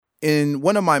In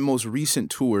one of my most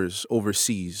recent tours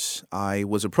overseas, I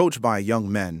was approached by a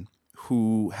young man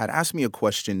who had asked me a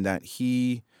question that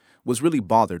he was really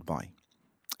bothered by,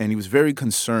 and he was very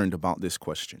concerned about this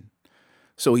question.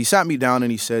 So he sat me down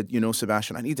and he said,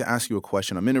 Sebastian, I need to ask you a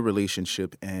question. I'm in a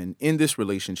relationship, and in this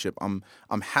relationship, I'm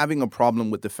having a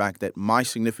problem with the fact that my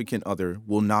significant other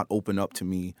will not open up to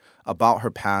me about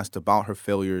her past, about her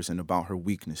failures, and about her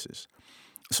weaknesses.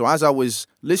 So as I was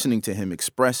listening to him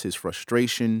express his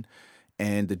frustration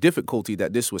and the difficulty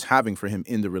that this was having for him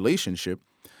in the relationship,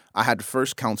 I had to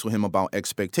first counsel him about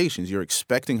expectations. You're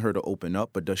expecting her to open up,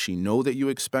 but does she know that you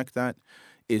expect that?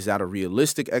 Is that a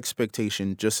realistic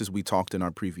expectation, just as we talked in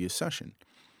our previous session?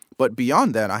 But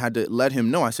beyond that, I had to let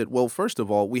him know. I said, well, first of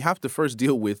all, we have to first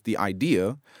deal with the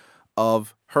idea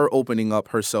of her opening up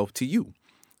herself to you.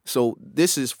 So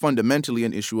this is fundamentally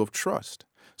an issue of trust.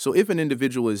 So if an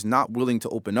individual is not willing to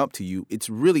open up to you,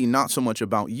 it's really not so much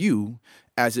about you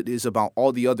as it is about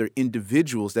all the other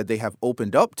individuals that they have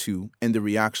opened up to and the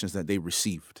reactions that they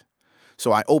received.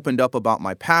 So I opened up about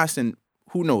my past, and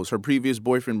who knows, her previous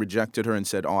boyfriend rejected her and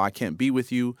said, oh, I can't be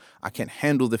with you. I can't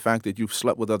handle the fact that you've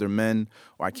slept with other men,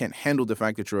 or I can't handle the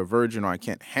fact that you're a virgin, or I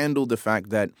can't handle the fact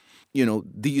that,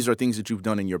 these are things that you've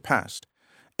done in your past.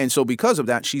 And so because of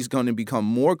that, she's going to become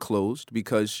more closed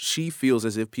because she feels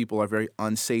as if people are very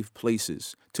unsafe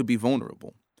places to be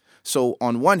vulnerable. So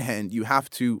on one hand, you have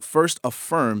to first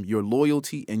affirm your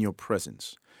loyalty and your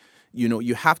presence.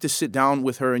 You have to sit down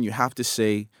with her and you have to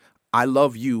say, I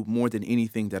love you more than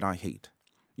anything that I hate.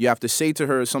 You have to say to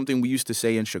her something we used to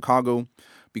say in Chicago,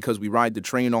 because we ride the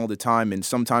train all the time, and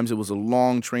sometimes it was a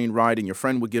long train ride, and your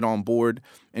friend would get on board,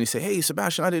 and he'd say, hey,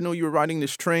 Sebastian, I didn't know you were riding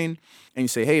this train. And you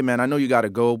say, hey, man, I know you got to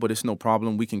go, but it's no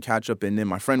problem. We can catch up. And then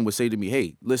my friend would say to me,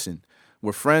 hey, listen,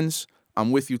 we're friends.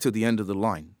 I'm with you to the end of the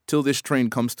line. Till this train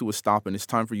comes to a stop and it's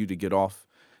time for you to get off,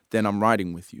 then I'm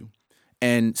riding with you.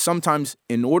 And sometimes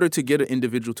in order to get an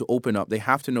individual to open up, they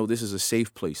have to know this is a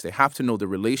safe place. They have to know the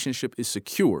relationship is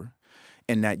secure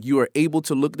and that you are able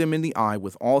to look them in the eye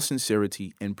with all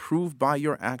sincerity and prove by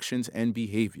your actions and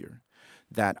behavior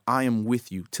that I am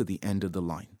with you to the end of the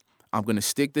line. I'm going to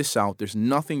stick this out. There's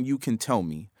nothing you can tell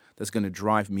me that's going to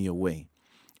drive me away.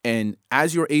 And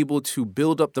as you're able to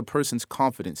build up the person's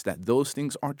confidence that those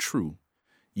things are true,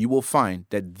 you will find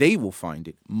that they will find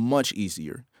it much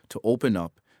easier to open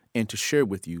up and to share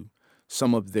with you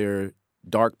some of their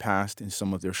dark past and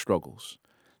some of their struggles.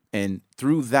 And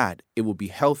through that, it will be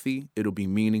healthy, it'll be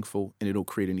meaningful, and it'll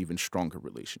create an even stronger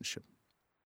relationship.